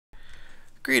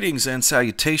Greetings and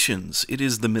salutations. It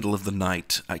is the middle of the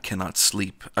night. I cannot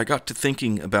sleep. I got to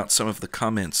thinking about some of the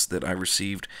comments that I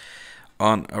received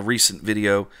on a recent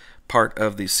video, part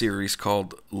of the series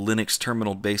called Linux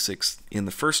Terminal Basics. In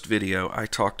the first video, I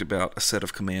talked about a set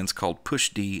of commands called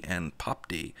pushd and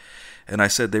popd, and I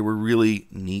said they were really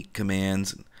neat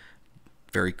commands,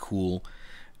 very cool,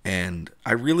 and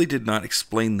I really did not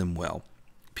explain them well.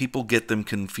 People get them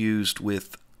confused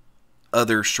with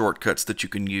other shortcuts that you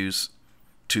can use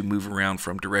to move around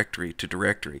from directory to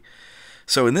directory.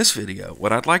 So in this video,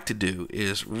 what I'd like to do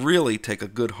is really take a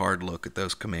good hard look at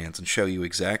those commands and show you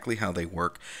exactly how they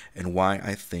work and why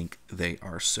I think they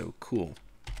are so cool.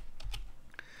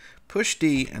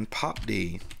 Pushd and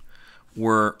popd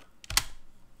were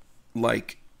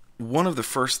like one of the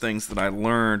first things that I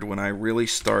learned when I really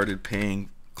started paying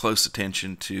close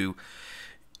attention to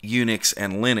Unix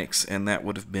and Linux, and that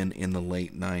would have been in the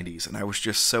late 90s, and I was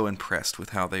just so impressed with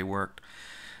how they worked.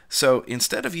 So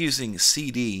instead of using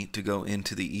cd to go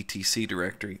into the etc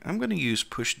directory, I'm going to use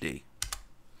pushd.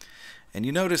 And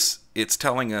you notice it's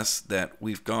telling us that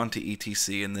we've gone to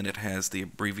etc, and then it has the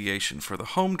abbreviation for the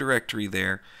home directory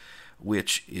there,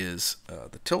 which is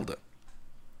the tilde.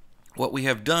 What we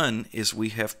have done is we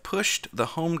have pushed the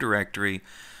home directory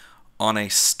on a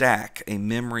stack, a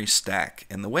memory stack.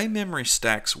 And the way memory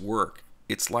stacks work,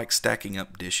 it's like stacking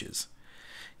up dishes.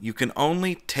 You can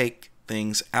only take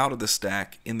things out of the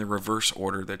stack in the reverse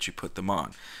order that you put them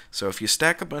on. So if you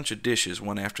stack a bunch of dishes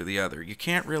one after the other, you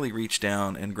can't really reach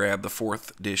down and grab the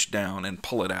fourth dish down and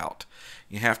pull it out.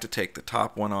 You have to take the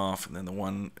top one off and then the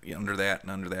one under that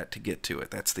and under that to get to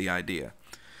it. That's the idea.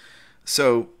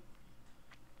 So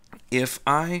if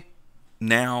I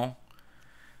now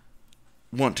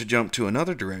want to jump to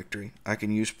another directory, I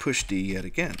can use pushd yet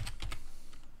again.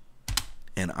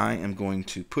 And I am going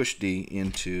to pushd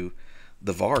into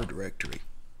the var directory.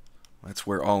 That's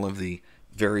where all of the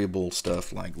variable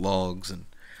stuff like logs and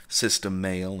system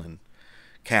mail and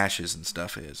caches and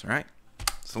stuff is, right?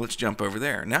 So let's jump over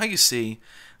there. Now you see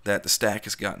that the stack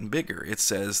has gotten bigger. It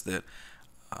says that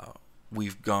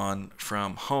we've gone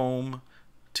from home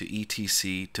to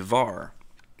etc to var.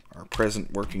 Our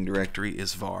present working directory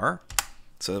is var,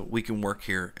 so we can work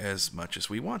here as much as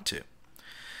we want to.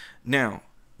 Now,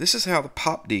 this is how the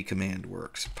popd command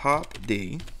works.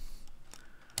 Popd,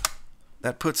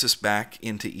 that puts us back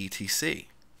into etc.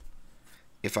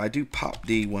 If I do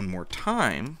popd one more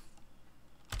time,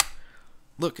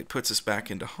 look, it puts us back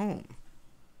into home.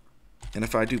 And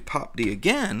if I do popd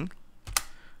again,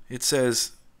 it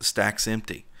says the stack's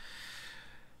empty.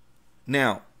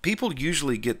 Now, people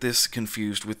usually get this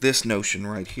confused with this notion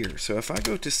right here. So if I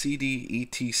go to cd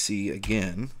etc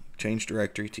again, change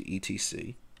directory to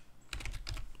etc,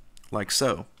 like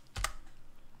so,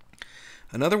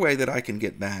 another way that I can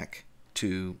get back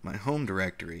to my home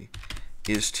directory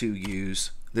is to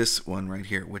use this one right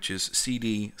here, which is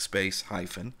cd space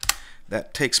hyphen.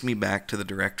 That takes me back to the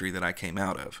directory that I came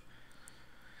out of.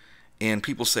 And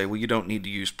people say, well, you don't need to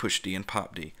use pushd and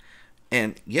popd.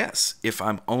 And yes, if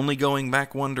I'm only going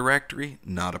back one directory,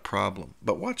 not a problem.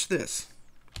 But watch this.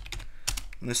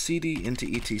 I'm going to cd into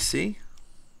etc,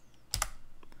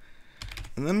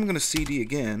 and then I'm going to cd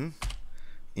again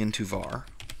into var.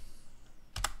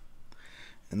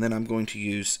 And then I'm going to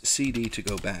use cd to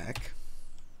go back,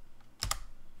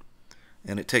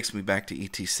 and it takes me back to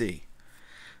etc.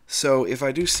 So if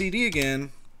I do cd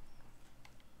again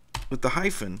with the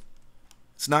hyphen,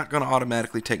 it's not going to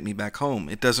automatically take me back home.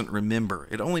 It doesn't remember.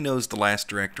 It only knows the last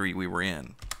directory we were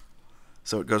in.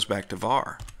 So it goes back to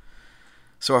var.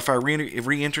 So if I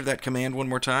re-enter that command one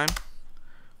more time,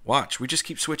 watch, we just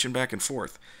keep switching back and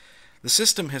forth. The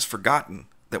system has forgotten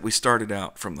that we started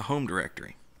out from the home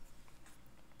directory.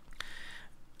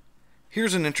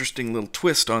 Here's an interesting little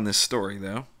twist on this story,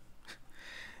 though,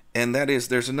 and that is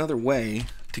there's another way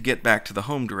to get back to the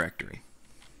home directory.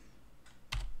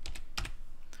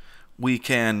 We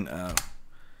can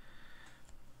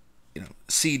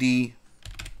cd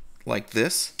like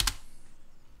this,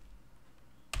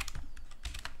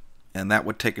 and that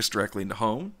would take us directly into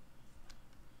home.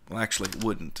 Well, actually, it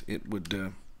wouldn't. It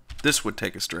would. This would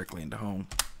take us directly into home.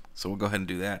 So we'll go ahead and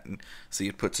do that, and see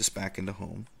it puts us back into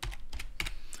home.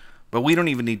 But we don't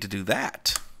even need to do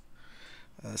that.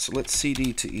 So let's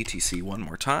cd to etc one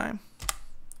more time.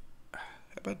 How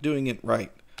about doing it right?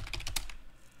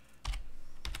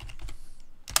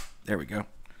 There we go.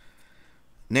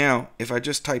 Now, if I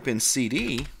just type in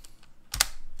cd,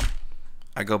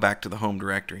 I go back to the home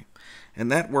directory.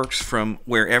 And that works from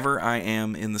wherever I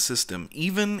am in the system,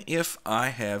 even if I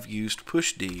have used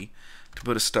pushd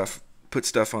to put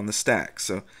stuff on the stack.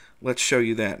 So let's show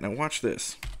you that. Now watch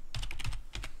this.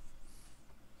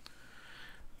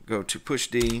 go to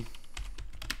phsd,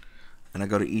 and I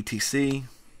go to etc.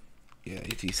 Yeah,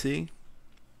 etc.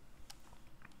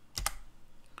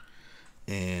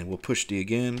 And we'll phsd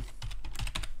again.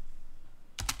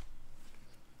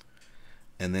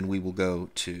 And then we will go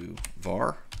to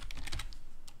var.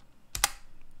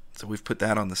 So we've put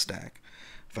that on the stack.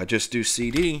 If I just do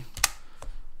cd,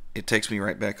 it takes me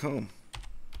right back home.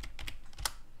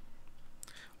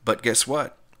 But guess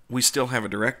what? We still have a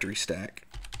directory stack.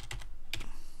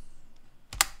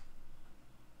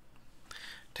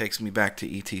 Takes me back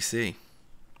to etc.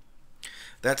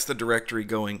 That's the directory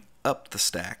going up the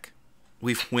stack.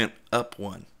 We've went up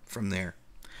one from there.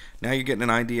 Now you're getting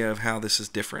an idea of how this is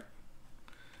different.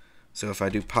 So if I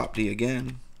do popd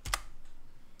again,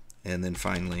 and then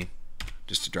finally,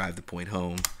 just to drive the point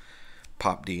home,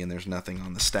 popd, and there's nothing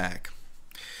on the stack.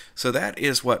 So that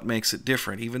is what makes it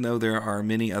different, even though there are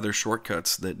many other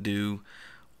shortcuts that do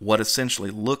what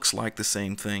essentially looks like the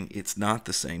same thing. It's not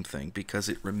the same thing because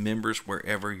it remembers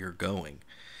wherever you're going.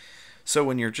 So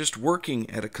when you're just working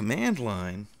at a command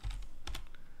line,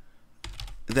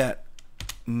 that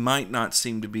might not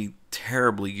seem to be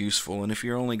terribly useful. And if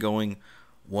you're only going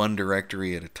one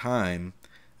directory at a time,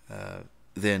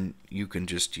 then you can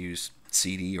just use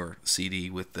cd or cd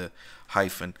with the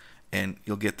hyphen, and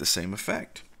you'll get the same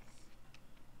effect.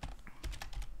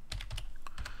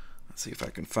 Let's see if I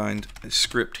can find a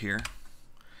script here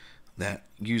that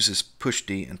uses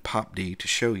phsd and popd to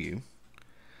show you.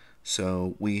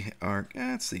 So we are,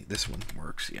 let's see, this one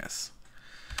works, yes.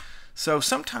 So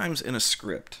sometimes in a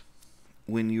script,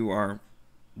 when you are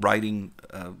writing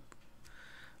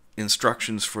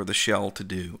instructions for the shell to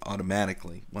do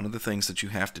automatically, one of the things that you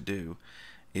have to do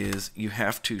is you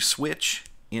have to switch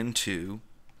into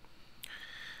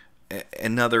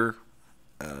another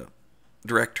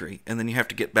directory, and then you have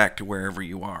to get back to wherever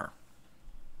you are.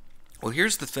 Well,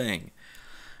 here's the thing.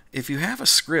 If you have a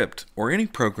script or any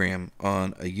program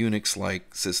on a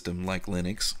Unix-like system like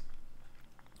Linux,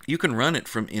 you can run it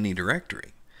from any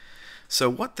directory. So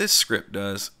what this script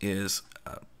does is,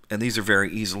 and these are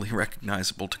very easily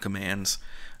recognizable to commands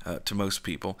to most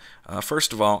people.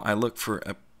 First of all, I look for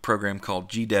a program called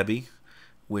gdeb,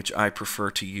 which I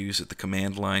prefer to use at the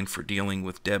command line for dealing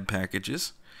with deb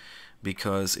packages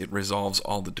because it resolves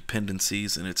all the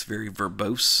dependencies and it's very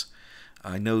verbose.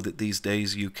 I know that these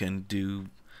days you can do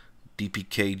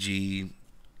dpkg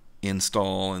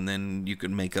install and then you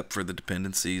can make up for the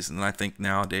dependencies, and I think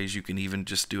nowadays you can even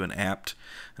just do an apt.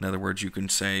 In other words, you can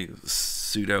say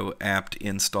sudo apt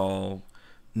install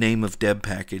name of deb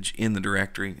package in the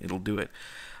directory. It'll do it.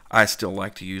 I still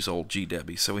like to use old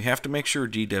gdeb. So we have to make sure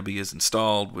gdeb is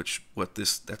installed,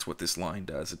 that's what this line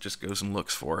does. It just goes and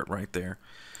looks for it right there.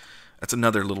 That's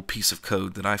another little piece of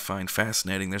code that I find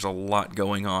fascinating. There's a lot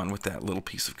going on with that little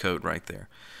piece of code right there.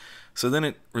 So then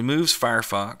it removes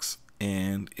Firefox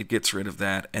and it gets rid of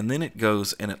that, and then it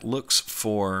goes and it looks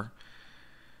for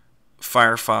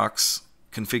Firefox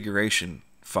configuration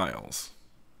files.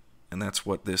 And that's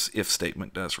what this if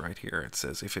statement does right here. It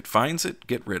says if it finds it,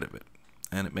 get rid of it,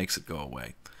 and it makes it go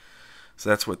away. So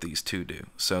that's what these two do.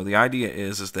 So the idea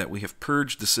is that we have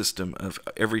purged the system of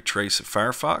every trace of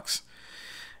Firefox,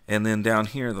 and then down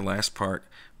here, the last part,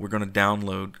 we're going to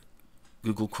download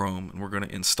Google Chrome and we're going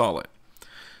to install it.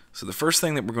 So the first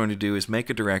thing that we're going to do is make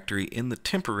a directory in the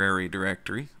temporary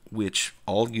directory, which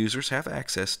all users have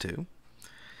access to.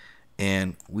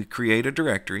 And we create a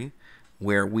directory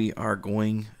where we are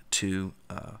going to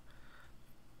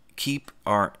keep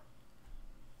our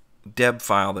deb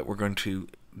file that we're going to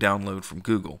download from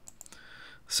Google.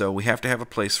 So we have to have a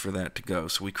place for that to go.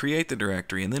 So we create the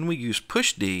directory, and then we use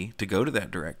phsd to go to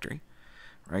that directory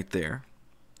right there.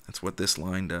 That's what this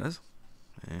line does.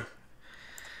 Okay.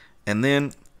 And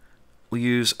then we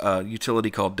use a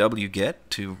utility called wget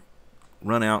to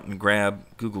run out and grab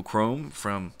Google Chrome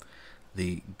from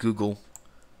the Google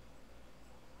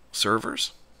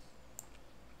servers.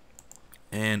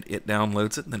 And it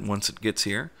downloads it. And then once it gets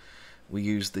here, we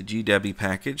use the gdeb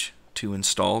package to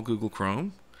install Google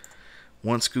Chrome.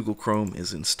 Once Google Chrome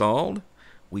is installed,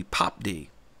 we popd.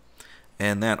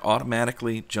 And that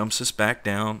automatically jumps us back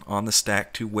down on the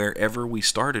stack to wherever we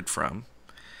started from.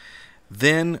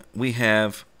 Then we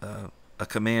have a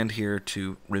command here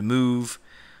to remove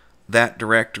that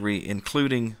directory,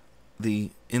 including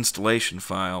the installation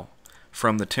file,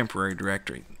 from the temporary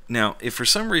directory. Now, if for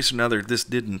some reason or other this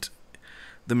didn't,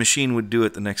 the machine would do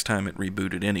it the next time it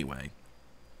rebooted anyway.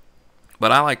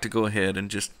 But I like to go ahead and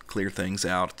just clear things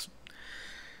out. It's a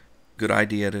good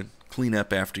idea to clean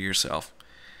up after yourself.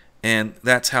 And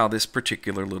that's how this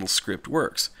particular little script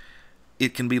works.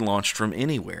 it can be launched from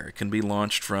anywhere. It can be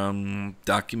launched from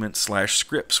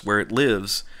documents/scripts where it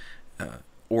lives,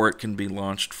 or it can be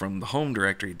launched from the home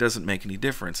directory. It doesn't make any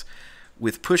difference.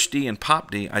 With phsd and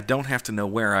popd, I don't have to know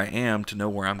where I am to know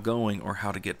where I'm going or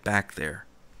how to get back there.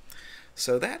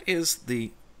 So that is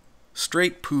the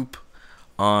straight poop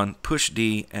on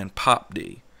phsd and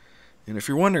popd. And if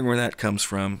you're wondering where that comes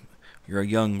from, you're a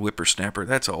young whippersnapper.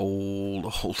 That's an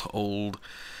old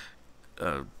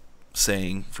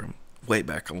saying from way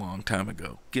back a long time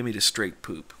ago. Give me the straight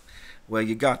poop. Well,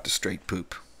 you got the straight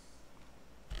poop.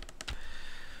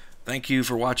 Thank you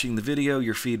for watching the video.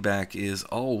 Your feedback is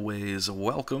always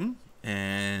welcome,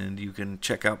 and you can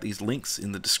check out these links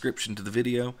in the description to the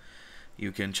video.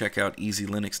 You can check out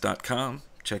EzeeLinux.com,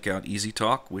 check out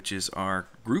EzeeTalk, which is our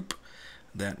group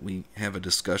that we have a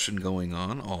discussion going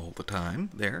on all the time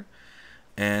there.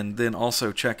 And then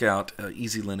also check out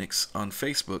EzeeLinux on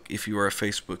Facebook if you are a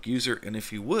Facebook user, and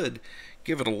if you would,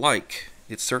 give it a like.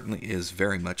 It certainly is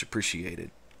very much appreciated.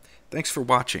 Thanks for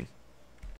watching.